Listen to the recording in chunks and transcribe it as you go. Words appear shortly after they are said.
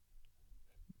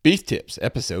Beef Tips,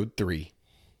 Episode 3.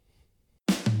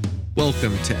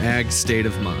 Welcome to Ag State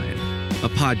of Mind, a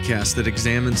podcast that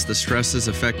examines the stresses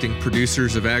affecting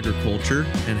producers of agriculture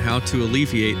and how to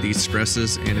alleviate these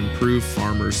stresses and improve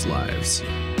farmers' lives.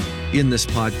 In this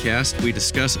podcast, we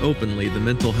discuss openly the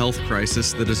mental health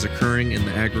crisis that is occurring in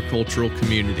the agricultural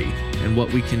community and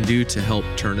what we can do to help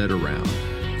turn it around.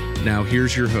 Now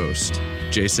here's your host,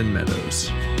 Jason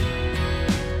Meadows.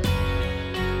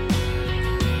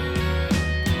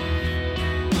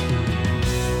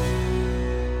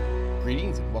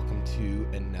 Greetings and welcome to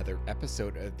another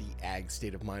episode of the Ag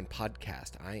State of Mind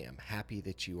podcast. I am happy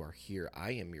that you are here.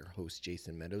 I am your host,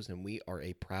 Jason Meadows, and we are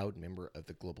a proud member of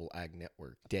the Global Ag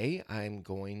Network. Today, I'm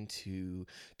going to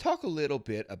talk a little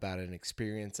bit about an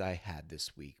experience I had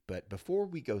this week. But before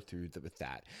we go through with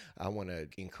that, I want to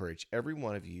encourage every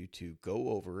one of you to go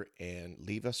over and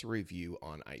leave us a review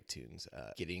on iTunes.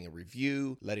 Getting a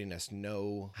review, letting us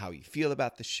know how you feel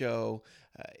about the show.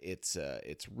 It's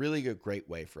really a great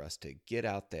way for us to get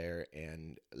out there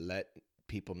and let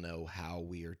people know how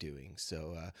we are doing.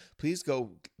 So please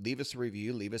go leave us a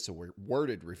review, leave us a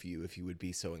worded review if you would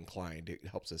be so inclined. It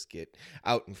helps us get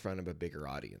out in front of a bigger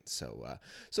audience.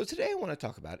 So today I want to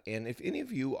talk about, and if any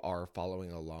of you are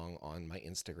following along on my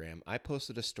Instagram, I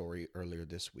posted a story earlier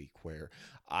this week where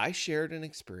I shared an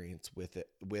experience with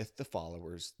the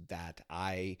followers that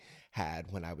I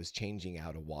had when I was changing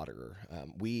out a waterer.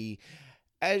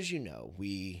 As you know,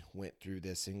 we went through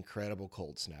this incredible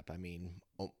cold snap. I mean,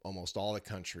 almost all the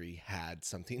country had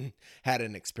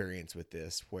an experience with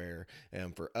this where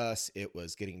for us, it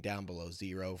was getting down below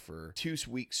zero for 2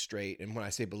 weeks straight. And when I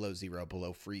say below zero,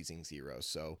 below freezing zero.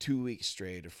 So 2 weeks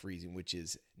straight of freezing, which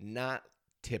is not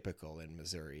typical in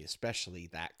Missouri, especially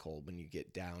that cold when you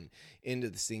get down into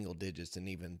the single digits and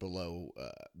even below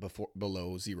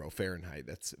 0 Fahrenheit.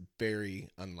 That's very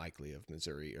unlikely of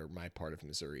Missouri, or my part of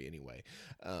Missouri anyway.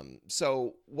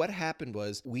 So what happened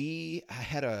was I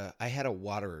had a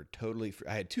waterer totally.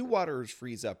 I had 2 waterers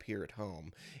freeze up here at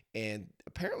home, and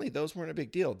apparently those weren't a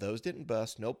big deal. Those didn't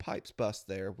bust. No pipes bust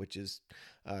there, which is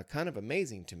kind of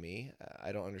amazing to me.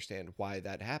 I don't understand why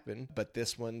that happened, but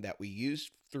this one that we used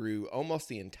through almost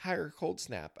the entire cold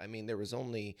snap. I mean, there was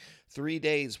only 3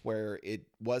 days where it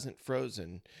wasn't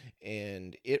frozen,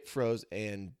 and it froze,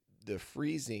 and the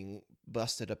freezing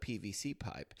busted a PVC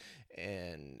pipe,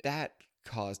 and that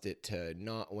caused it to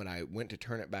not, when I went to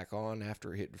turn it back on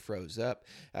after it froze up,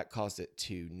 that caused it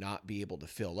to not be able to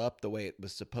fill up the way it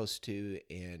was supposed to,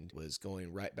 and was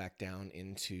going right back down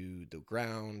into the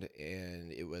ground,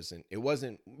 and it wasn't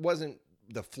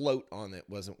the float on it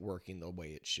wasn't working the way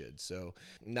it should. So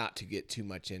not to get too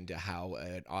much into how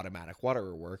an automatic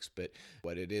waterer works, but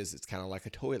what it is, it's kind of like a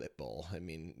toilet bowl. I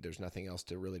mean, there's nothing else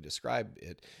to really describe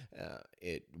it.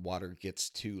 Water gets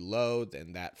too low,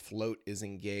 then that float is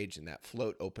engaged, and that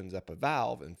float opens up a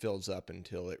valve and fills up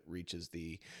until it reaches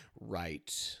the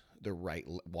right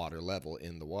water level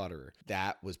in the water.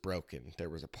 That was broken. There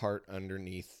was a part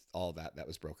underneath all that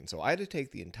was broken. So I had to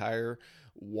take the entire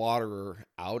waterer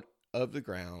out of the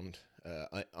ground,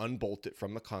 unbolt it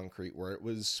from the concrete where it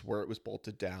was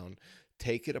bolted down,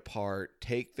 take it apart,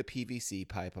 take the PVC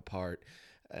pipe apart,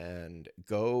 and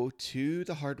go to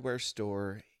the hardware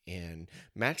store and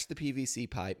match the PVC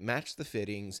pipe, match the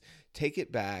fittings, take it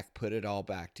back, put it all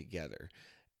back together.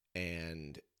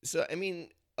 And so, I mean,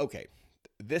 okay,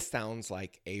 this sounds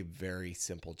like a very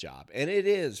simple job, and it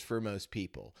is for most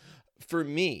people. For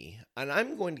me, and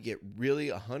I'm going to get really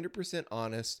 100%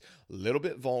 honest, a little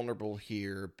bit vulnerable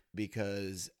here,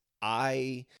 because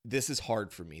this is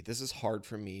hard for me. This is hard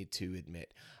for me to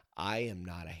admit. I am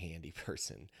not a handy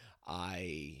person.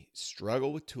 I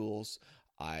struggle with tools.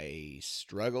 I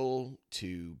struggle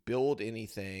to build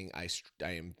anything. I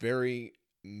am very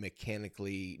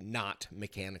not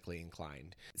mechanically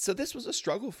inclined. So this was a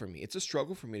struggle for me. It's a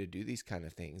struggle for me to do these kind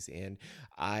of things. And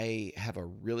I have a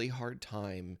really hard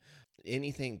time.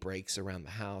 Anything breaks around the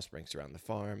house, breaks around the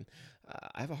farm,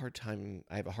 I have a hard time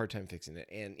fixing it.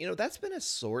 And, that's been a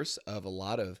source of a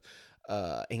lot of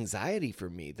anxiety for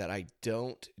me, that I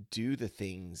don't do the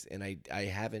things, and I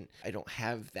don't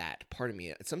have that part of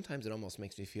me. Sometimes it almost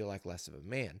makes me feel like less of a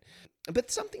man. But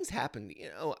something's happened,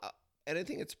 and I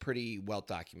think it's pretty well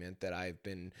documented that I've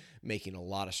been making a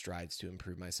lot of strides to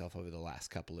improve myself over the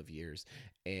last couple of years.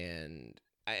 And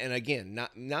again,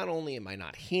 not only am I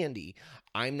not handy,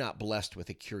 I'm not blessed with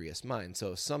a curious mind.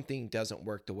 So if something doesn't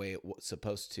work the way it was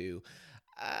supposed to,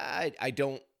 I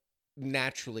don't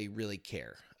naturally really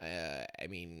care. I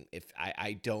mean, if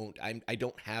I don't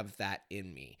have that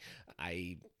in me.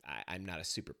 I'm not a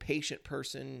super patient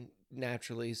person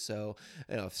naturally. So,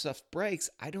 if stuff breaks,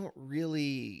 I don't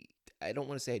really I don't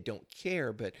want to say I don't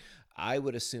care, but I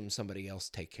would assume somebody else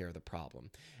take care of the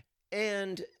problem.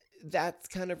 And that's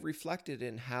kind of reflected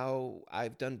in how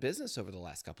I've done business over the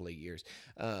last couple of years.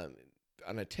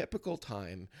 On a typical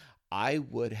time, I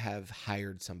would have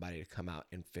hired somebody to come out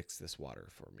and fix this water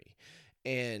for me.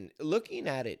 And looking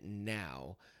at it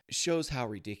now shows how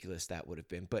ridiculous that would have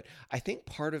been. But I think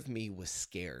part of me was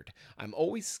scared. I'm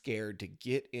always scared to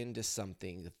get into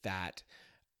something that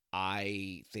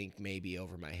I think may be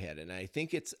over my head. And I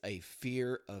think it's a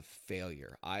fear of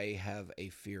failure. I have a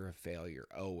fear of failure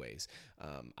always.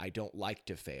 I don't like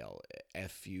to fail.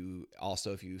 If you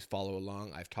follow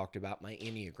along, I've talked about my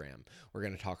Enneagram. We're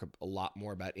going to talk a lot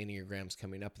more about Enneagrams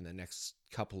coming up in the next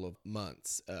couple of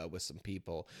months with some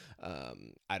people.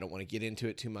 I don't want to get into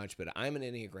it too much, but I'm an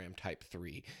Enneagram type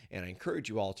 3, and I encourage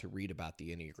you all to read about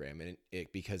the Enneagram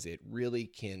because it really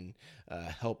can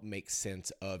help make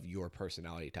sense of your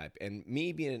personality type. And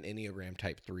me being an Enneagram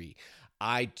type 3,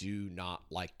 I do not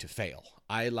like to fail.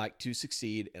 I like to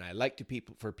succeed, and I like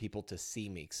for people to see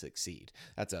me succeed.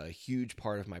 That's a huge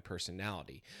part of my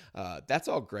personality. That's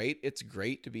all great. It's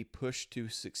great to be pushed to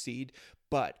succeed,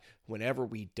 but whenever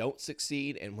we don't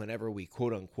succeed and whenever we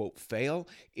quote unquote fail,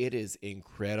 it is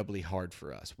incredibly hard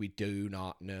for us. We do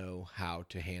not know how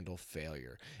to handle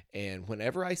failure. And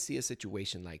whenever I see a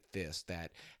situation like this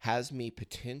that has me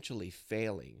potentially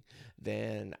failing,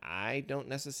 then I don't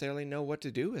necessarily know what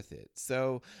to do with it.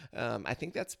 So I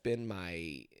think that's been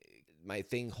my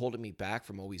thing holding me back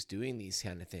from always doing these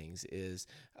kind of things is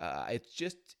it's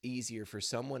just easier for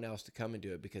someone else to come and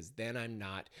do it, because then I'm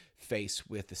not faced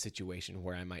with a situation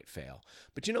where I might fail.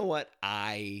 But you know what?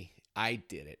 I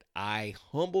did it. I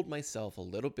humbled myself a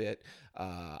little bit.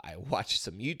 I watched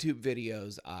some YouTube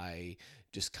videos. I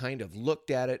just kind of looked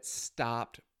at it,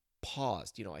 stopped,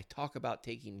 paused. I talk about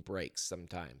taking breaks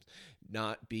sometimes,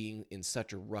 not being in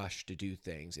such a rush to do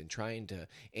things and trying to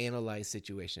analyze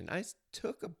situation. I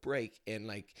took a break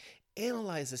and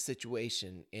analyze the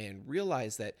situation and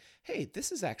realize that, hey,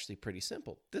 this is actually pretty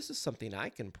simple. This is something I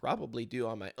can probably do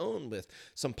on my own with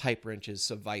some pipe wrenches,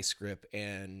 some vice grip,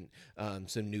 and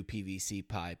some new PVC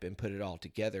pipe, and put it all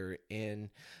together. And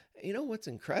you know what's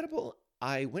incredible?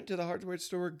 I went to the hardware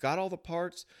store, got all the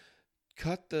parts,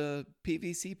 cut the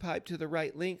PVC pipe to the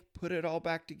right length, put it all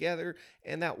back together,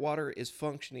 and that water is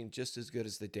functioning just as good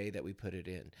as the day that we put it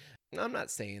in. I'm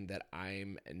not saying that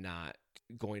I'm not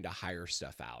going to hire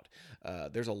stuff out.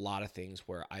 There's a lot of things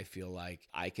where I feel like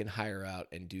I can hire out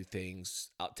and do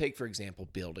things. I'll take, for example,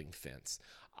 building fence.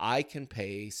 I can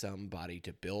pay somebody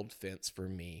to build fence for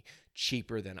me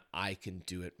cheaper than I can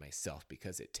do it myself,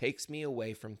 because it takes me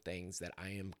away from things that I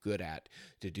am good at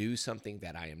to do something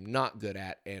that I am not good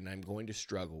at and I'm going to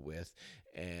struggle with.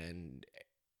 And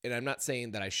I'm not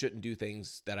saying that I shouldn't do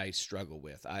things that I struggle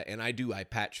with. I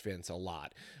patch fence a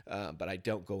lot, but I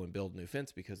don't go and build new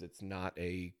fence because it's not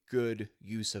a good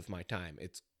use of my time.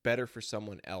 It's better for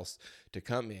someone else to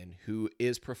come in who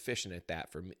is proficient at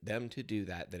that, for them to do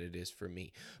that, than it is for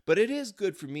me. But it is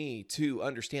good for me to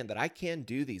understand that I can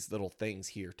do these little things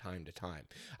here time to time.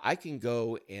 I can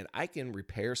go and I can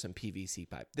repair some PVC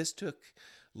pipe. This took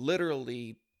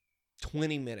literally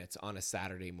 20 minutes on a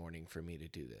Saturday morning for me to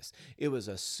do this. It was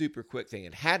a super quick thing.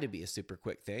 It had to be a super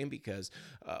quick thing because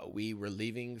we were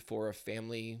leaving for a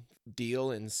family deal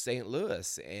in St.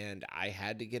 Louis, and I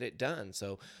had to get it done.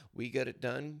 So we got it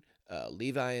done.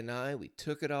 Levi and we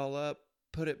took it all up,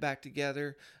 put it back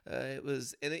together. And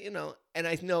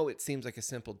I know it seems like a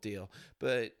simple deal,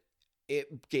 but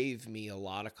it gave me a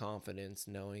lot of confidence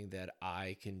knowing that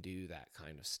I can do that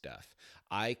kind of stuff.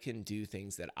 I can do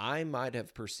things that I might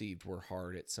have perceived were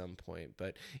hard at some point.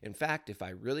 But in fact, if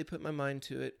I really put my mind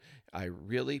to it, I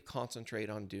really concentrate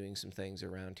on doing some things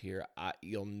around here,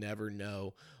 you'll never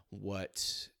know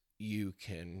what you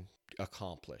can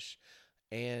accomplish.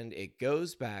 And it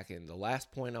goes back, and the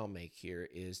last point I'll make here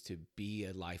is to be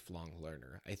a lifelong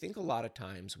learner. I think a lot of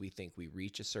times we think we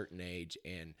reach a certain age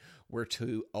and we're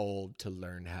too old to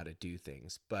learn how to do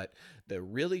things. But the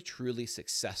really, truly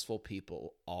successful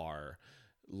people are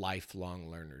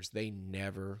lifelong learners. They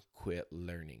never quit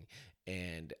learning.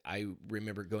 And I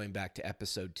remember going back to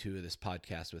episode 2 of this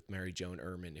podcast with Mary Joan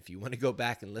Ehrman. If you want to go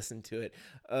back and listen to it,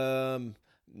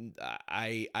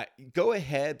 I go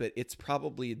ahead, but it's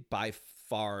probably by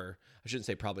far, I shouldn't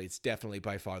say probably, it's definitely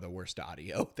by far the worst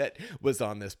audio that was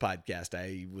on this podcast.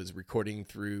 I was recording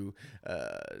through,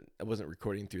 I wasn't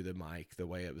recording through the mic the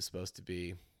way it was supposed to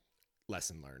be.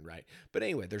 Lesson learned, right? But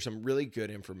anyway, there's some really good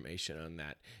information on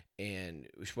that. And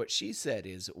what she said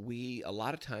is a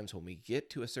lot of times when we get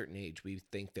to a certain age, we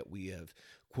think that we have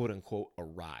quote unquote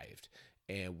arrived.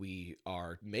 and we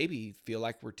are maybe feel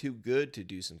like we're too good to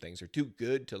do some things or too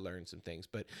good to learn some things.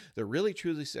 But the really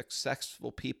truly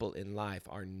successful people in life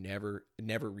are never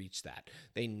reach that.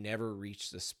 They never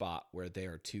reach the spot where they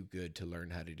are too good to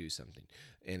learn how to do something.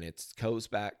 And it goes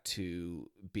back to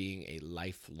being a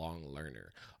lifelong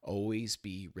learner. Always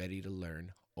be ready to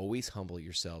learn. Always humble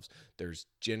yourselves. There's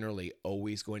generally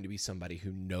always going to be somebody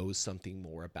who knows something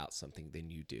more about something than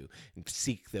you do. And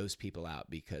seek those people out,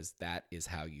 because that is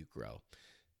how you grow.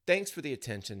 Thanks for the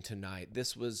attention tonight.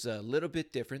 This was a little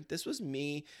bit different. This was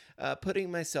me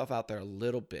putting myself out there a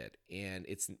little bit, and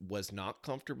it was not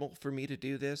comfortable for me to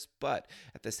do this. But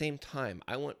at the same time,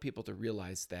 I want people to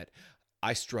realize that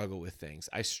I struggle with things.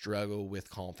 I struggle with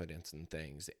confidence in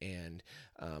things, and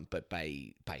but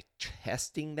by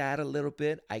testing that a little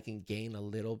bit, I can gain a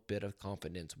little bit of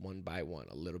confidence one by one,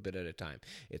 a little bit at a time.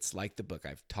 It's like the book.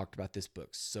 I've talked about this book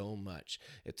so much.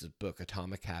 It's a book,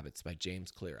 Atomic Habits by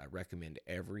James Clear. I recommend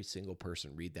every single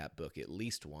person read that book at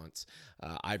least once.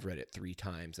 I've read it 3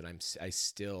 times, and I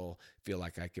still feel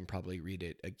like I can probably read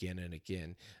it again and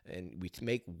again. And we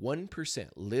make 1%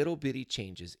 little bitty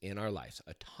changes in our lives,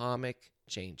 atomic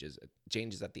changes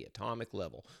at the atomic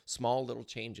level, small little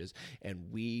changes,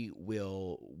 and when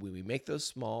we make those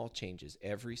small changes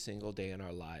every single day in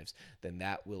our lives, then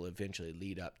that will eventually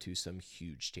lead up to some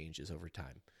huge changes over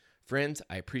time. Friends,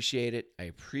 I appreciate it. I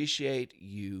appreciate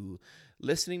you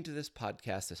listening to this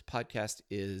podcast. This podcast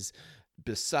is,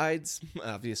 besides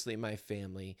obviously my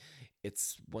family,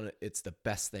 it's the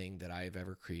best thing that I've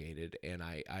ever created, and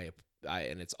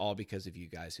and it's all because of you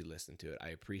guys who listen to it. I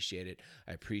appreciate it.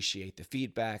 I appreciate the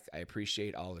feedback. I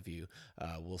appreciate all of you.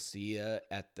 We'll see you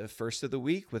at the first of the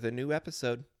week with a new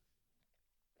episode.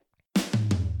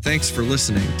 Thanks for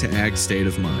listening to Ag State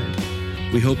of Mind.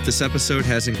 We hope this episode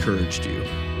has encouraged you.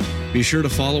 Be sure to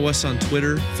follow us on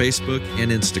Twitter, Facebook,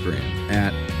 and Instagram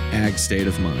at Ag State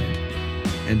of Mind.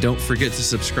 And don't forget to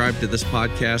subscribe to this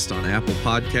podcast on Apple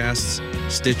Podcasts,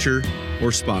 Stitcher, or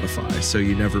Spotify so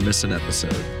you never miss an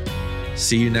episode.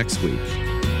 See you next week.